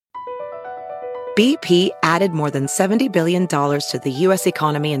BP added more than $70 billion to the U.S.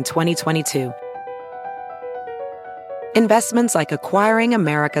 economy in 2022. Investments like acquiring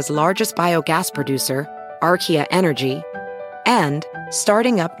America's largest biogas producer, Archaea Energy, and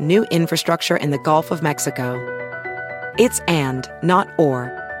starting up new infrastructure in the Gulf of Mexico. It's and, not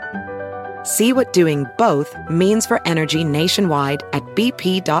or. See what doing both means for energy nationwide at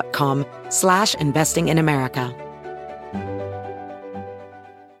bp.com/investing in America.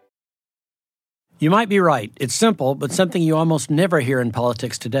 You might be right. It's simple, but something you almost never hear in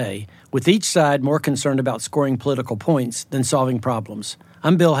politics today, with each side more concerned about scoring political points than solving problems.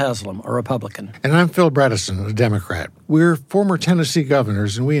 I'm Bill Haslam, a Republican. And I'm Phil Bredesen, a Democrat. We're former Tennessee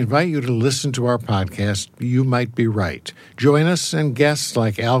governors, and we invite you to listen to our podcast, You Might Be Right. Join us and guests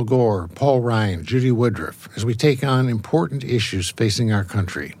like Al Gore, Paul Ryan, Judy Woodruff, as we take on important issues facing our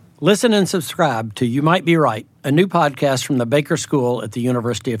country. Listen and subscribe to You Might Be Right, a new podcast from the Baker School at the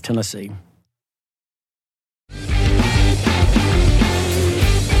University of Tennessee.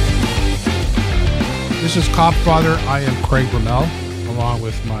 This is Cop Father. I am Craig Rommel, along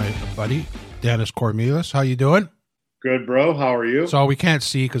with my buddy, Dennis Cornelius. How you doing? Good, bro. How are you? So we can't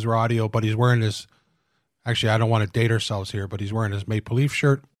see because we're audio, but he's wearing his, actually, I don't want to date ourselves here, but he's wearing his Maple Leaf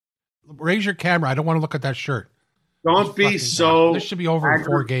shirt. Raise your camera. I don't want to look at that shirt. Don't be so... This should be over in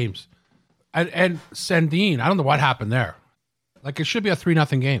 4 games. And Sandine, I don't know what happened there. Like, it should be a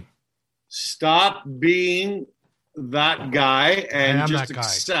 3-0 game. Stop being that guy and just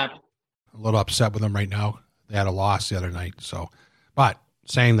accept. A little upset with them right now. They had a loss the other night. But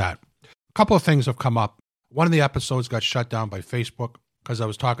saying that, a couple of things have come up. One of the episodes got shut down by Facebook because I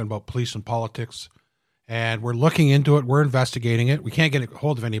was talking about police and politics. And we're looking into it. We're investigating it. We can't get a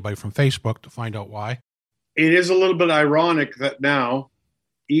hold of anybody from Facebook to find out why. It is a little bit ironic that now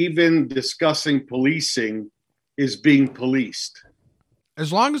even discussing policing is being policed.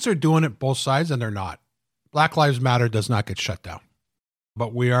 As long as they're doing it both sides, and they're not. Black Lives Matter does not get shut down.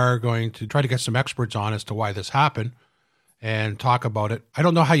 But we are going to try to get some experts on as to why this happened and talk about it. I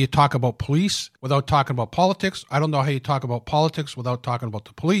don't know how you talk about police without talking about politics. I don't know how you talk about politics without talking about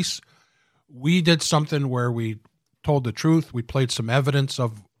the police. We did something where we told the truth. We played some evidence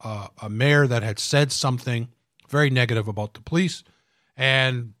of a mayor that had said something very negative about the police,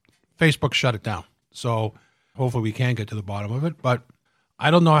 and Facebook shut it down. So hopefully we can get to the bottom of it. But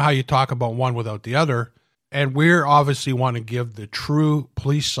I don't know how you talk about one without the other. And we're obviously want to give the true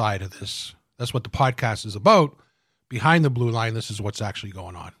police side of this. That's what the podcast is about. Behind the blue line, this is what's actually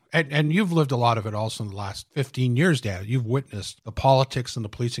going on. And you've lived a lot of it also in the last 15 years, Dan. You've witnessed the politics and the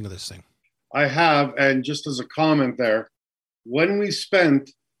policing of this thing. I have. And just as a comment there, when we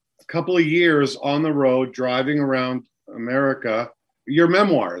spent a couple of years on the road driving around America, your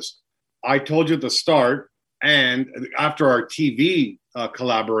memoirs, I told you at the start, and after our TV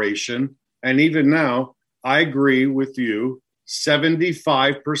collaboration, and even now, I agree with you,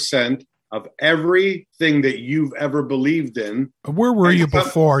 75% of everything that you've ever believed in. Where were you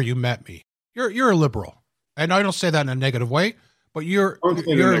before you met me? You're a liberal. And I don't say that in a negative way, but you're a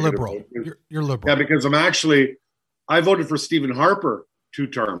liberal. You're liberal. Yeah, because I voted for Stephen Harper 2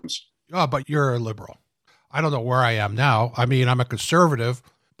 terms. Oh, but you're a liberal. I don't know where I am now. I mean, I'm a conservative,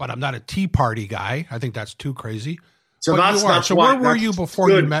 but I'm not a Tea Party guy. I think that's too crazy. So that's where were you before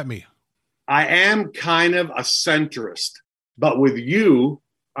you met me? I am kind of a centrist, but with you,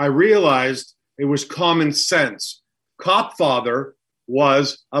 I realized it was common sense. Cop Father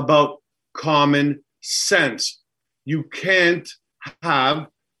was about common sense. You can't have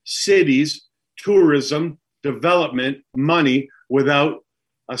cities, tourism, development, money without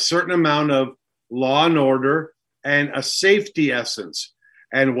a certain amount of law and order and a safety essence.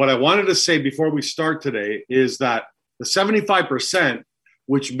 And what I wanted to say before we start today is that the 75%,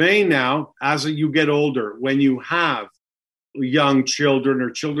 which may now, as you get older, when you have young children or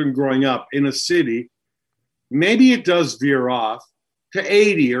children growing up in a city, maybe it does veer off to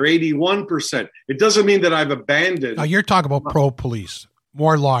 80 or 81%. It doesn't mean that I've abandoned. Now you're talking about pro-police,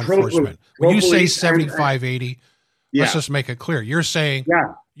 more law enforcement. When you say 75, 80, let's just make it clear. You're saying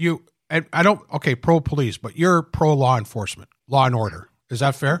pro-police, but you're pro-law enforcement, law and order. Is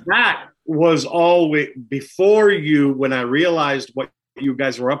that fair? That was always, before you, when I realized what you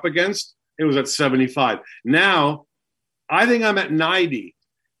guys were up against, it was at 75. Now, I think I'm at 90.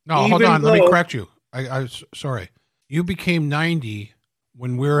 No, hold on. Let me correct you. I sorry. You became 90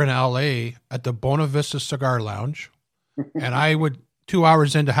 when we were in LA at the Bona Vista Cigar Lounge, and I would 2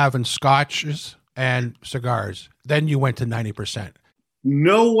 hours into having scotches and cigars. Then you went to 90%.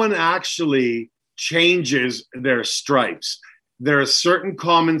 No one actually changes their stripes. There are certain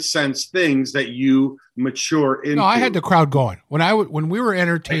common sense things that you mature into. No, I had the crowd going. When we were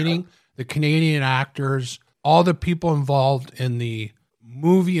entertaining the Canadian actors, all the people involved in the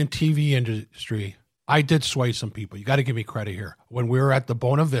movie and TV industry. I did sway some people. You got to give me credit here. When we were at the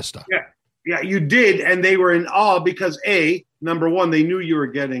Bona Vista. Yeah, you did. And they were in awe because number one, they knew you were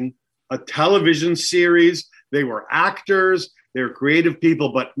getting a television series. They were actors. They were creative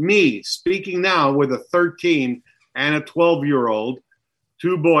people. But me, speaking now with a 13 and a 12-year-old,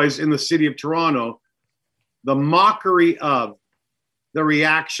 two boys in the city of Toronto, the mockery of the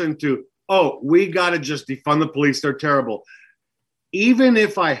reaction to, we got to just defund the police. They're terrible. Even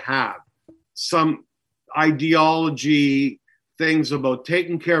if I have some ideology things about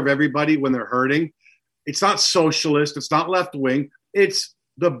taking care of everybody when they're hurting, it's not socialist. It's not left wing. It's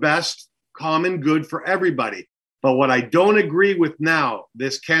the best common good for everybody. But what I don't agree with now,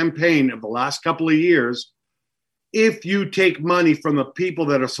 this campaign of the last couple of years, if you take money from the people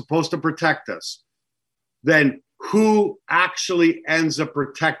that are supposed to protect us, then who actually ends up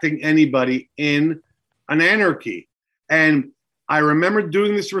protecting anybody in an anarchy? And I remember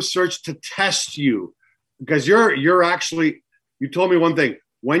doing this research to test you, because you're actually, you told me one thing.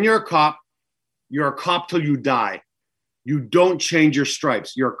 When you're a cop till you die. You don't change your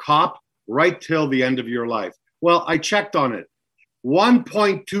stripes. You're a cop right till the end of your life. Well, I checked on it.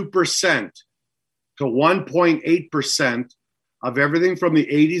 1.2% to 1.8% of everything from the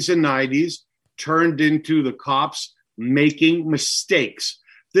 80s and 90s turned into the cops making mistakes.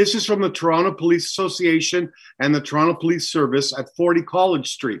 This is from the Toronto Police Association and the Toronto Police Service at 40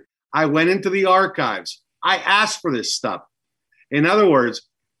 College Street. I went into the archives. I asked for this stuff. In other words,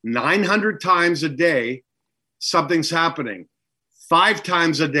 900 times a day, something's happening. 5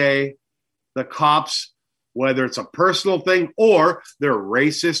 times a day, the cops, whether it's a personal thing or they're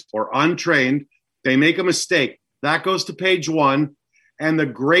racist or untrained, they make a mistake. That goes to page 1. And the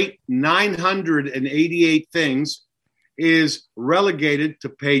great 988 things is relegated to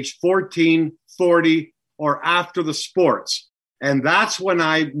page 14, 40, or after the sports. And that's when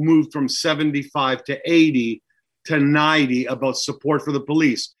I moved from 75 to 80 to 90 about support for the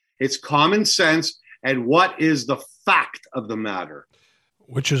police. It's common sense. And what is the fact of the matter?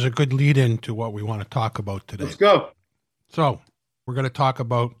 Which is a good lead in to what we want to talk about today. Let's go. So we're going to talk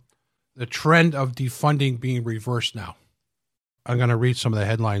about the trend of defunding being reversed now. I'm going to read some of the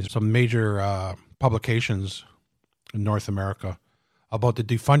headlines, some major publications in North America about the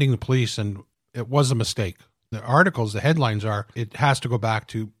defunding the police, and it was a mistake. The articles, the headlines are, it has to go back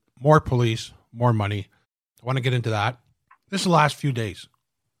to more police, more money. I want to get into that. This is the last few days.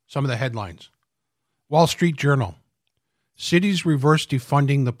 Some of the headlines. Wall Street Journal. Cities reverse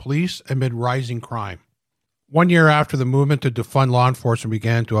defunding the police amid rising crime. 1 year after the movement to defund law enforcement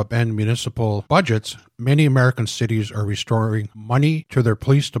began to upend municipal budgets, many American cities are restoring money to their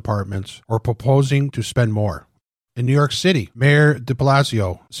police departments or proposing to spend more. In New York City, Mayor de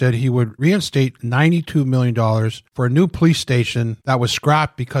Blasio said he would reinstate $92 million for a new police station that was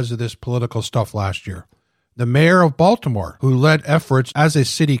scrapped because of this political stuff last year. The mayor of Baltimore, who led efforts as a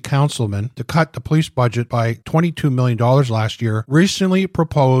city councilman to cut the police budget by $22 million last year, recently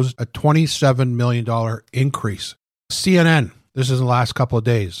proposed a $27 million increase. CNN, this is in the last couple of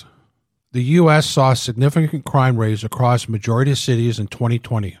days. The U.S. saw significant crime rates across majority of cities in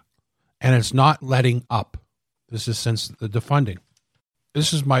 2020, and it's not letting up. This is since the defunding.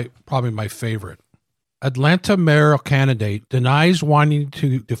 This is probably my favorite. Atlanta mayoral candidate denies wanting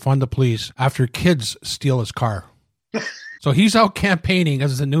to defund the police after kids steal his car. So he's out campaigning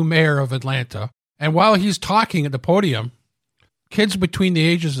as the new mayor of Atlanta. And while he's talking at the podium, kids between the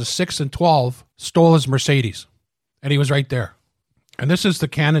ages of 6 and 12 stole his Mercedes. And he was right there. And this is the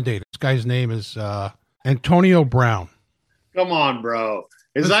candidate. This guy's name is Antonio Brown. Come on, bro.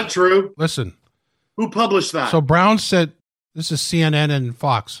 Is that true? Listen. Who published that? So Brown said, this is CNN and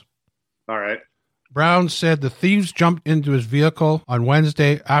Fox. All right. Brown said the thieves jumped into his vehicle on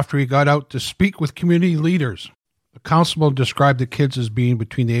Wednesday after he got out to speak with community leaders. The councilman described the kids as being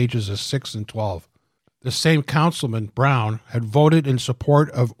between the ages of 6 and 12. The same councilman, Brown, had voted in support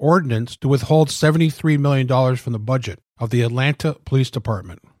of ordinance to withhold $73 million from the budget of the Atlanta Police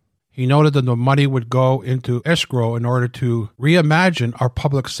Department. He noted that the money would go into escrow in order to reimagine our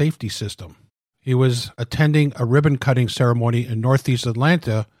public safety system. He was attending a ribbon-cutting ceremony in northeast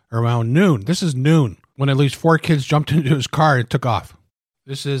Atlanta around noon. This is noon, when at least 4 kids jumped into his car and took off.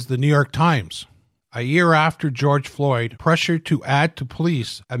 This is the New York Times. A year after George Floyd, pressure to add to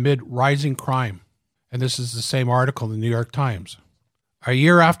police amid rising crime. And this is the same article in the New York Times. A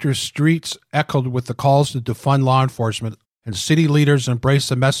year after streets echoed with the calls to defund law enforcement and city leaders embraced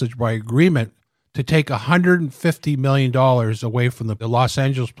the message by agreement to take $150 million away from the Los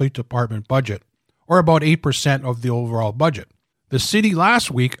Angeles Police Department budget, or about 8% of the overall budget. The city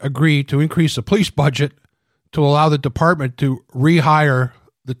last week agreed to increase the police budget to allow the department to rehire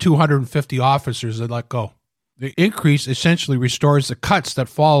the 250 officers that let go. The increase essentially restores the cuts that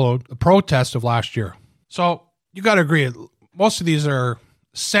followed the protest of last year. So you got to agree, most of these are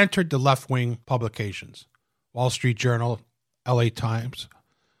centered to left-wing publications. Wall Street Journal, LA Times,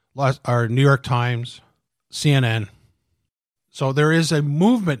 or New York Times, CNN. So there is a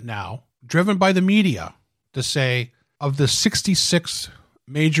movement now driven by the media to say of the 66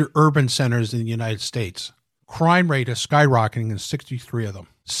 major urban centers in the United States, crime rate is skyrocketing in 63 of them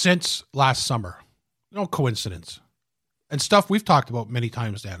since last summer. No coincidence. And stuff we've talked about many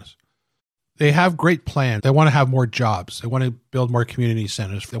times, Dennis. They have great plans. They want to have more jobs. They want to build more community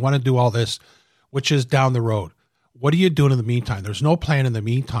centers. They want to do all this, which is down the road. What are you doing in the meantime? There's no plan in the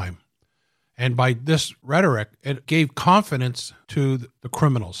meantime. And by this rhetoric, it gave confidence to the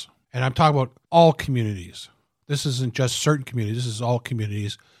criminals. And I'm talking about all communities. This isn't just certain communities. This is all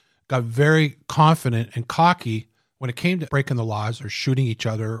communities. Got very confident and cocky when it came to breaking the laws or shooting each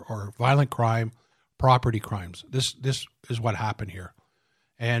other or violent crime, property crimes. This is what happened here.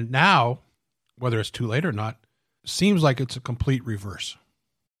 And now, whether it's too late or not, seems like it's a complete reverse.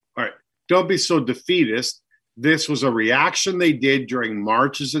 All right. Don't be so defeatist. This was a reaction they did during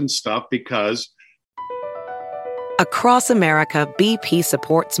marches and stuff because Across America, BP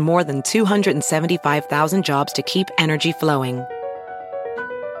supports more than 275,000 jobs to keep energy flowing.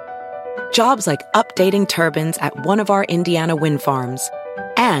 Jobs like updating turbines at one of our Indiana wind farms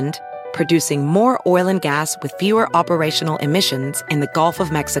and producing more oil and gas with fewer operational emissions in the Gulf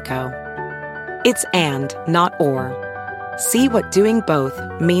of Mexico. It's and, not or. See what doing both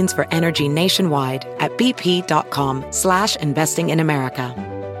means for energy nationwide at bp.com/investing in America.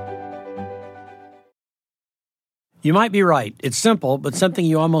 You might be right. It's simple, but something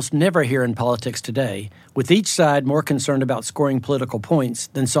you almost never hear in politics today, with each side more concerned about scoring political points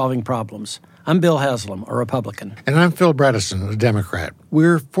than solving problems. I'm Bill Haslam, a Republican. And I'm Phil Bredesen, a Democrat.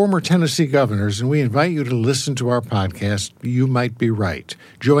 We're former Tennessee governors, and we invite you to listen to our podcast, You Might Be Right.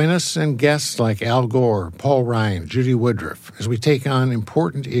 Join us and guests like Al Gore, Paul Ryan, Judy Woodruff, as we take on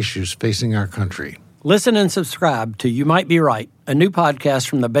important issues facing our country. Listen and subscribe to You Might Be Right, a new podcast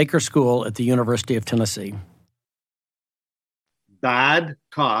from the Baker School at the University of Tennessee. bad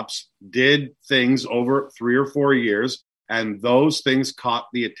cops did things over 3 or 4 years, and those things caught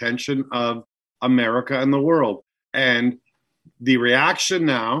the attention of America and the world. And the reaction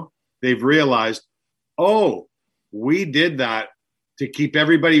now, they've realized, oh, we did that to keep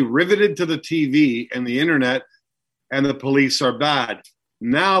everybody riveted to the TV and the internet, and the police are bad.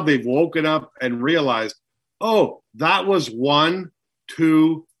 Now they've woken up and realized, oh, that was 1,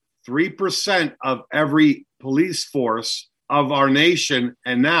 2, 3% of every police force of our nation.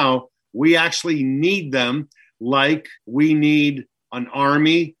 And now we actually need them like we need an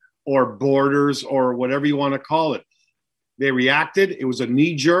army or borders or whatever you want to call it. They reacted. It was a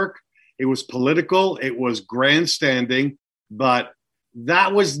knee jerk. It was political. It was grandstanding, but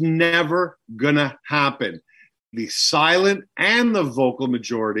that was never going to happen. The silent and the vocal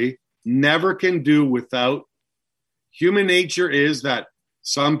majority never can do without. Human nature is that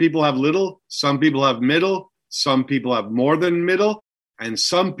some people have little, some people have middle, some people have more than middle, and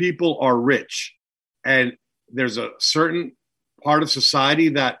some people are rich. And there's a certain part of society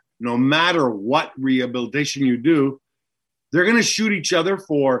that no matter what rehabilitation you do, they're going to shoot each other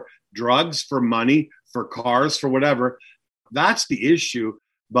for drugs, for money, for cars, for whatever. That's the issue.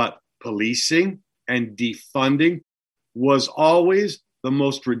 But policing and defunding was always the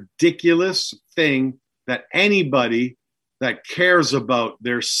most ridiculous thing that anybody that cares about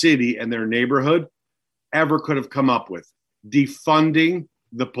their city and their neighborhood ever could have come up with. Defunding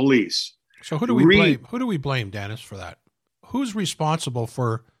the police. So who do we blame? Who do we blame, Dennis, for that? Who's responsible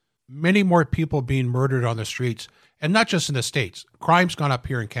for many more people being murdered on the streets? And not just in the States. Crime's gone up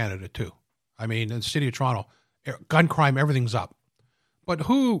here in Canada, too. I mean, in the city of Toronto, gun crime, everything's up. But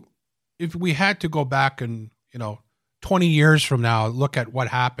who, if we had to go back and, 20 years from now, look at what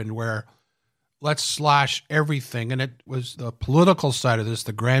happened where let's slash everything. And it was the political side of this.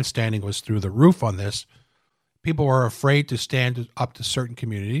 The grandstanding was through the roof on this. People were afraid to stand up to certain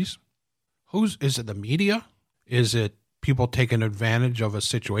communities. Is it the media? Is it people taking advantage of a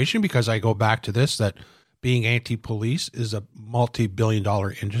situation? Because I go back to this, that being anti-police is a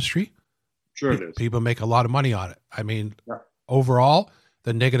multi-billion-dollar industry. Sure it is. People make a lot of money on it. I mean, Overall,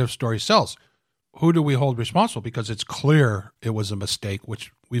 the negative story sells. Who do we hold responsible? Because it's clear it was a mistake,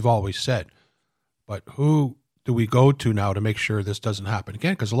 which we've always said. But who do we go to now to make sure this doesn't happen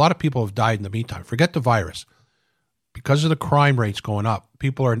again? Because a lot of people have died in the meantime. Forget the virus. Because of the crime rates going up,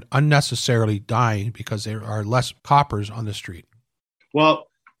 people are unnecessarily dying because there are less coppers on the street. Well,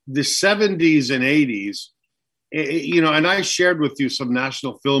 the 70s and 80s, and I shared with you some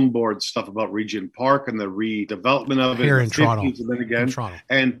National Film Board stuff about Regent Park and the redevelopment of it Here in 50s Toronto. And then again. In Toronto.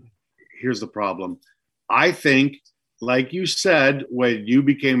 And here's the problem. I think, like you said, when you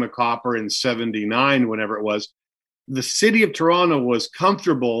became a copper in 79, whenever it was, the city of Toronto was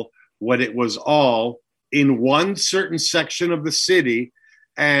comfortable when it was all in one certain section of the city,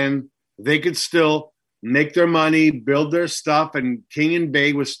 and they could still make their money, build their stuff, and King and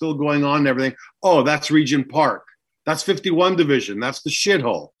Bay was still going on and everything. Oh, that's Regent Park. That's 51 Division. That's the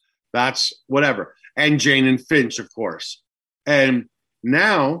shithole. That's whatever. And Jane and Finch, of course. And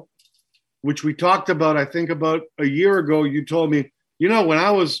now, which we talked about, I think about a year ago, you told me, when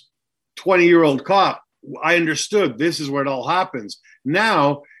I was 20-year-old cop, I understood this is where it all happens.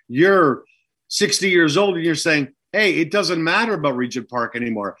 Now you're 60 years old and you're saying, hey, it doesn't matter about Regent Park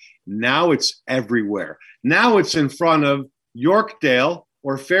anymore. Now it's everywhere. Now it's in front of Yorkdale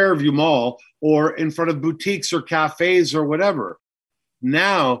or Fairview Mall or in front of boutiques or cafes or whatever.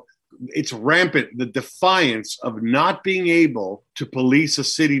 Now it's rampant, the defiance of not being able to police a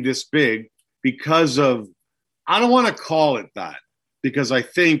city this big because of, I don't want to call it that, because I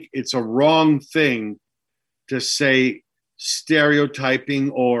think it's a wrong thing to say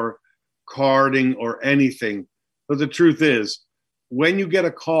stereotyping or carding or anything. But the truth is, when you get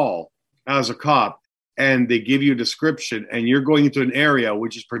a call as a cop and they give you a description and you're going into an area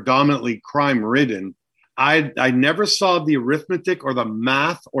which is predominantly crime-ridden, I never saw the arithmetic or the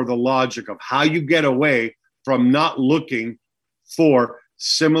math or the logic of how you get away from not looking for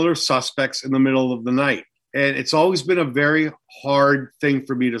similar suspects in the middle of the night. And it's always been a very hard thing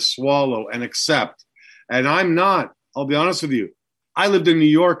for me to swallow and accept. And I'll be honest with you, I lived in New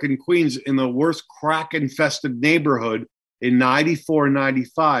York and Queens in the worst crack-infested neighborhood in 94 and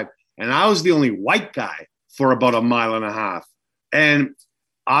 95. And I was the only white guy for about a mile and a half. And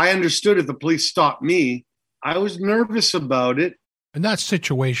I understood if the police stopped me, I was nervous about it. In that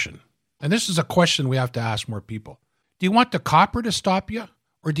situation, and this is a question we have to ask more people, do you want the copper to stop you,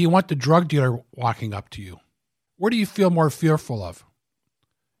 or do you want the drug dealer walking up to you? Where do you feel more fearful of?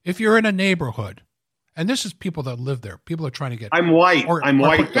 If you're in a neighborhood, and this is people that live there, people are trying to get... I'm white. I'm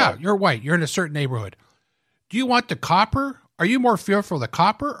white. Yeah, you're white. You're in a certain neighborhood. Do you want the copper? Are you more fearful of the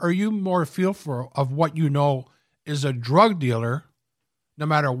copper, or are you more fearful of what you know is a drug dealer, no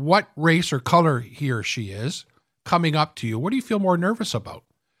matter what race or color he or she is, coming up to you? What do you feel more nervous about?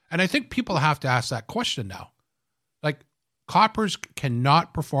 And I think people have to ask that question now. Like, coppers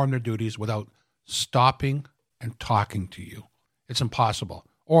cannot perform their duties without stopping and talking to you. It's impossible.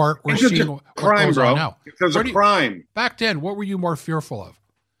 Or we're seeing what goes on now. Because of crime. Back then, what were you more fearful of?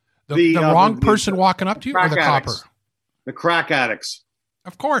 The wrong person walking up to you, or the copper? The crack addicts.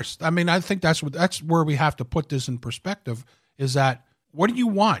 Of course. I mean, I think that's where we have to put this in perspective, is that what do you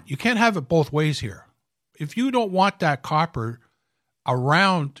want? You can't have it both ways here. If you don't want that copper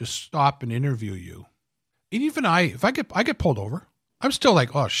around to stop and interview you, and even if I get pulled over, I'm still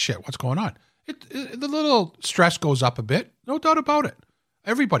like, oh shit, what's going on? The little stress goes up a bit, no doubt about it.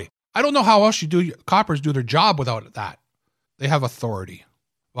 Everybody. I don't know how else coppers do their job without that. They have authority.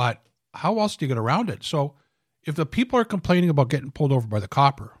 But how else do you get around it? So if the people are complaining about getting pulled over by the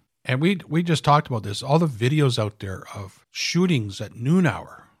copper, and we just talked about this, all the videos out there of shootings at noon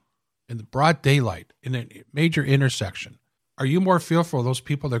hour in the broad daylight in a major intersection, are you more fearful of those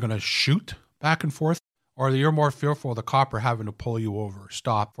people that are going to shoot back and forth, or you're more fearful of the copper having to pull you over,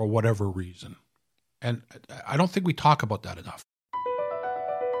 stop for whatever reason? And I don't think we talk about that enough.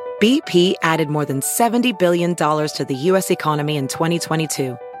 BP added more than $70 billion to the U.S. economy in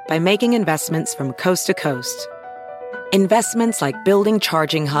 2022 by making investments from coast to coast. Investments like building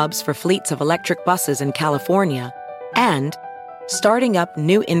charging hubs for fleets of electric buses in California and starting up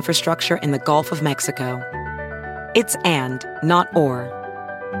new infrastructure in the Gulf of Mexico. It's and, not or.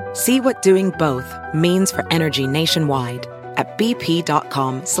 See what doing both means for energy nationwide at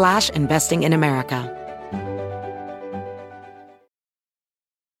bp.com/investing in America.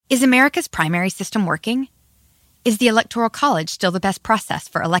 Is America's primary system working? Is the Electoral College still the best process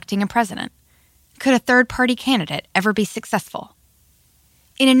for electing a president? Could a third-party candidate ever be successful?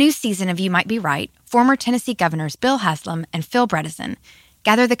 In a new season of You Might Be Right, former Tennessee governors Bill Haslam and Phil Bredesen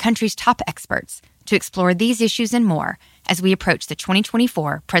gather the country's top experts to explore these issues and more as we approach the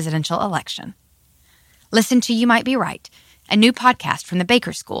 2024 presidential election. Listen to You Might Be Right, a new podcast from the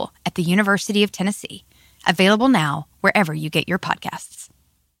Baker School at the University of Tennessee, available now wherever you get your podcasts.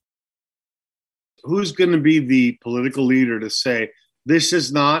 Who's going to be the political leader to say, this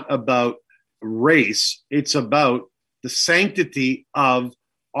is not about race, it's about the sanctity of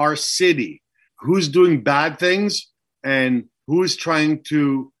our city? Who's doing bad things and who is trying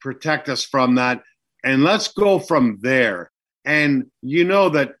to protect us from that? And let's go from there. And you know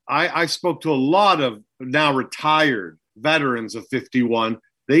that I spoke to a lot of now retired veterans of 51.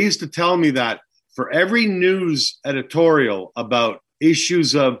 They used to tell me that for every news editorial about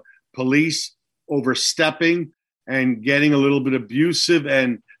issues of police overstepping and getting a little bit abusive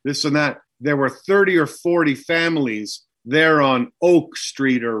and this and that, there were 30 or 40 families there on Oak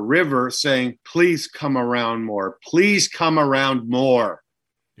Street or River saying, please come around more. Please come around more.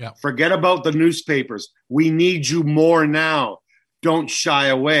 Yeah. Forget about the newspapers. We need you more now. Don't shy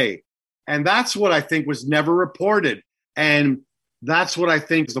away. And that's what I think was never reported. And that's what I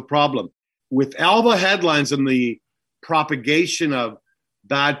think is the problem. With all the headlines and the propagation of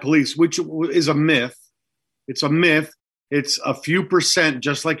bad police, which is a myth, it's a myth. It's a few percent,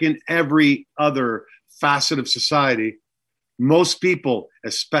 just like in every other facet of society. Most people,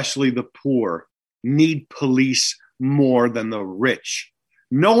 especially the poor, need police more than the rich.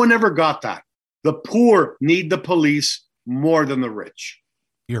 No one ever got that. The poor need the police more than the rich.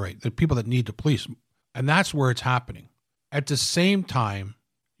 You're right. The people that need the police. And that's where it's happening. At the same time,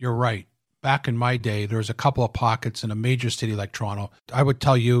 you're right. Back in my day, there was a couple of pockets in a major city like Toronto. I would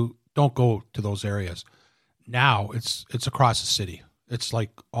tell you, don't go to those areas. Now it's across the city. It's like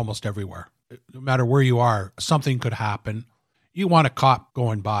almost everywhere. No matter where you are, something could happen. You want a cop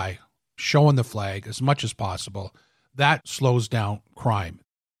going by, showing the flag as much as possible. That slows down crime.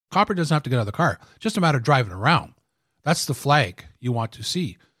 Copper doesn't have to get out of the car. Just a matter of driving around. That's the flag you want to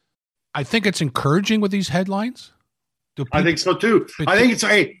see. I think it's encouraging with these headlines. I think so too. I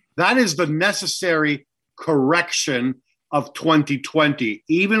think that is the necessary correction of 2020.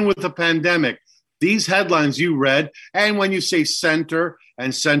 Even with the pandemic, these headlines you read, and when you say center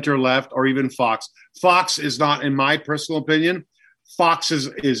and center left, or even Fox is not, in my personal opinion, Fox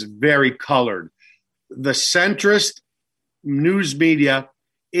is very colored. The centrist news media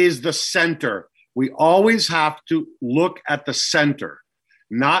is the center. We always have to look at the center,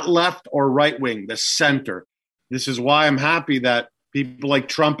 not left or right wing, the center. This is why I'm happy that people like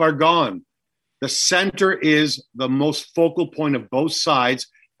Trump are gone. The center is the most focal point of both sides,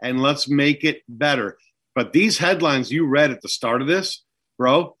 and let's make it better. But these headlines you read at the start of this,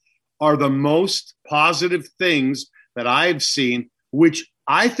 bro, are the most positive things that I've seen, which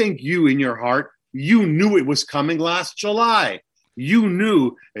I think you in your heart, you knew it was coming last July. You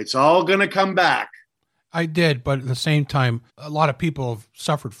knew it's all going to come back. I did, but at the same time, a lot of people have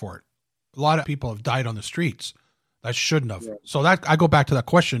suffered for it. A lot of people have died on the streets that shouldn't have. Yeah. So that I go back to that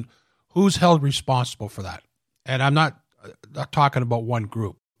question, who's held responsible for that? And I'm not talking about one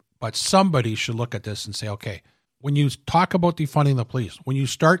group, but somebody should look at this and say, okay, when you talk about defunding the police, when you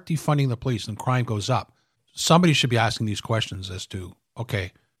start defunding the police and crime goes up, somebody should be asking these questions as to,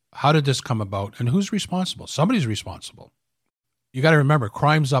 okay, how did this come about and who's responsible? Somebody's responsible. You got to remember,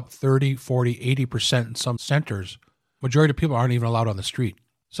 crime's up 30, 40, 80% in some centers. Majority of people aren't even allowed on the street.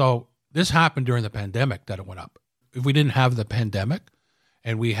 So this happened during the pandemic that it went up. If we didn't have the pandemic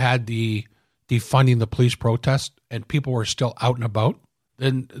and we had the defunding the police protest and people were still out and about,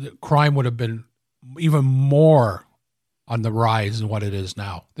 then the crime would have been even more on the rise than what it is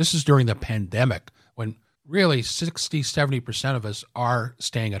now. This is during the pandemic when really 60, 70% of us are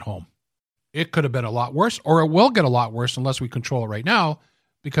staying at home. It could have been a lot worse, or it will get a lot worse unless we control it right now,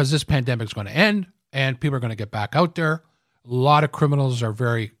 because this pandemic is going to end and people are going to get back out there. A lot of criminals are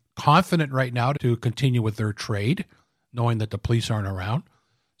very confident right now to continue with their trade, knowing that the police aren't around.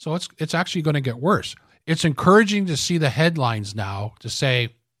 So it's actually going to get worse. It's encouraging to see the headlines now to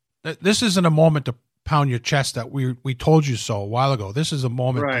say that this isn't a moment to pound your chest that we told you so a while ago. This is a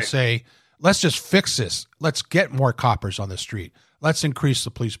moment to say, let's just fix this. Let's get more coppers on the street. Let's increase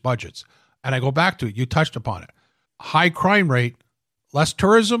the police budgets. And I go back to it. You touched upon it. High crime rate, less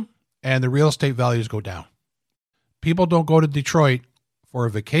tourism, and the real estate values go down. People don't go to Detroit for a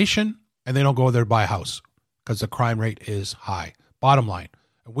vacation, and they don't go there to buy a house because the crime rate is high. Bottom line,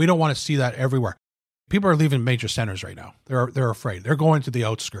 we don't want to see that everywhere. People are leaving major centers right now. They're afraid. They're going to the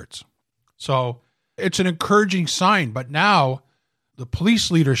outskirts. So it's an encouraging sign. But now the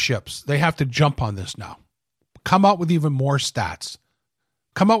police leaderships, they have to jump on this now. Come out with even more stats.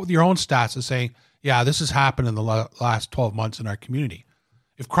 Come out with your own stats and say, yeah, this has happened in the last 12 months in our community.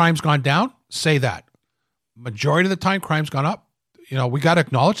 If crime's gone down, say that. Majority of the time, crime's gone up. We got to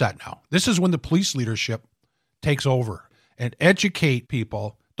acknowledge that now. This is when the police leadership takes over and educate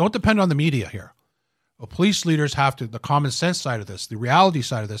people. Don't depend on the media here. The police leaders have to, the common sense side of this, the reality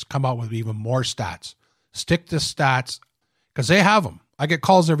side of this, come out with even more stats. Stick to stats because they have them. I get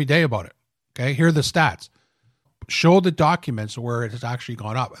calls every day about it. Okay, here are the stats. Show the documents where it has actually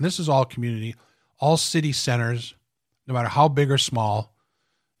gone up. And this is all community, all city centers, no matter how big or small.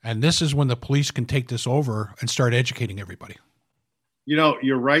 And this is when the police can take this over and start educating everybody. You know,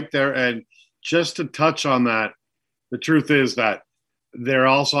 you're right there. And just to touch on that, the truth is that there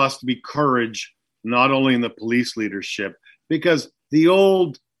also has to be courage, not only in the police leadership, because the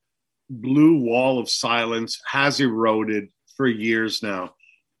old blue wall of silence has eroded for years now.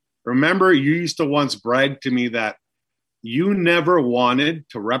 Remember, you used to once brag to me that you never wanted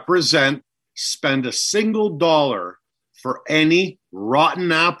to represent, spend a single dollar for any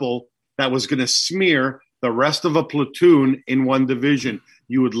rotten apple that was going to smear the rest of a platoon in one division.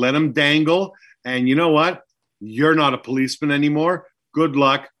 You would let them dangle. And you know what? You're not a policeman anymore. Good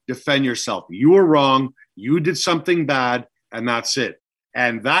luck. Defend yourself. You were wrong. You did something bad, and that's it.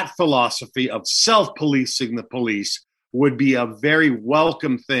 And that philosophy of self-policing the police would be a very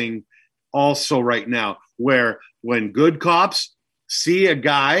welcome thing also right now, where when good cops see a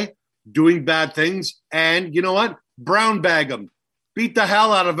guy doing bad things, and you know what? Brown bag him, beat the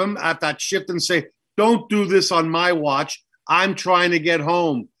hell out of him at that shift and say, don't do this on my watch. I'm trying to get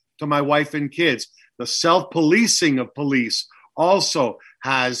home to my wife and kids. The self-policing of police also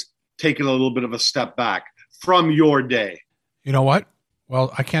has taken a little bit of a step back from your day. You know what?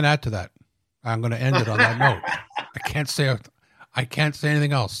 Well, I can't add to that. I'm going to end it on that note. I can't say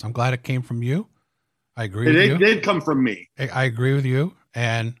anything else. I'm glad it came from you. I agree with you. It did come from me. I agree with you.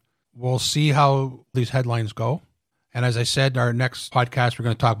 And we'll see how these headlines go. And as I said, our next podcast, we're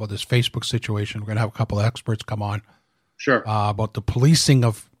going to talk about this Facebook situation. We're going to have a couple of experts come on. Sure. About the policing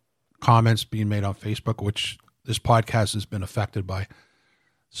of comments being made on Facebook, which this podcast has been affected by.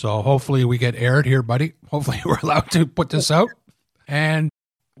 So hopefully we get aired here, buddy. Hopefully we're allowed to put this out. And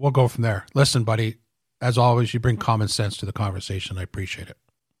we'll go from there. Listen, buddy, as always, you bring common sense to the conversation. I appreciate it.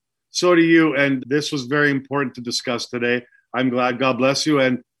 So do you. And this was very important to discuss today. I'm glad. God bless you.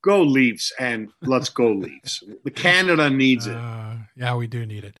 And go Leafs. And let's go Leafs. The Canada needs it. Yeah, we do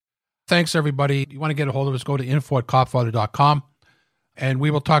need it. Thanks, everybody. You want to get a hold of us, go to info@copfather.com. And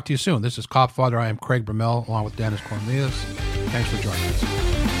we will talk to you soon. This is Copfather. I am Craig Bromell, along with Dennis Cornelius. Thanks for joining us.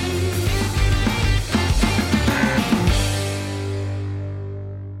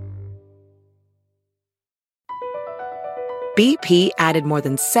 BP added more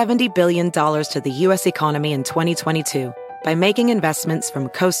than $70 billion to the U.S. economy in 2022 by making investments from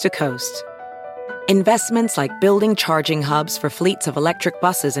coast to coast. Investments like building charging hubs for fleets of electric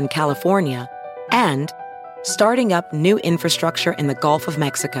buses in California and starting up new infrastructure in the Gulf of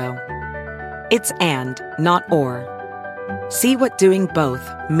Mexico. It's and, not or. See what doing both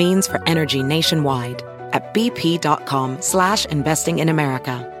means for energy nationwide at bp.com/investing in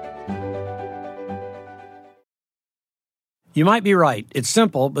America. You might be right. It's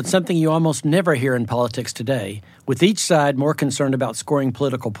simple, but something you almost never hear in politics today, with each side more concerned about scoring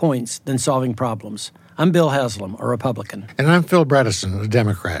political points than solving problems. I'm Bill Haslam, a Republican. And I'm Phil Bredesen, a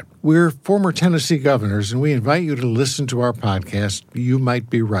Democrat. We're former Tennessee governors, and we invite you to listen to our podcast, You Might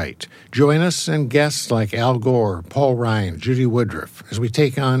Be Right. Join us and guests like Al Gore, Paul Ryan, Judy Woodruff, as we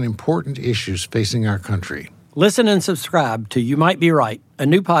take on important issues facing our country. Listen and subscribe to You Might Be Right, a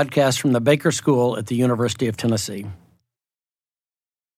new podcast from the Baker School at the University of Tennessee.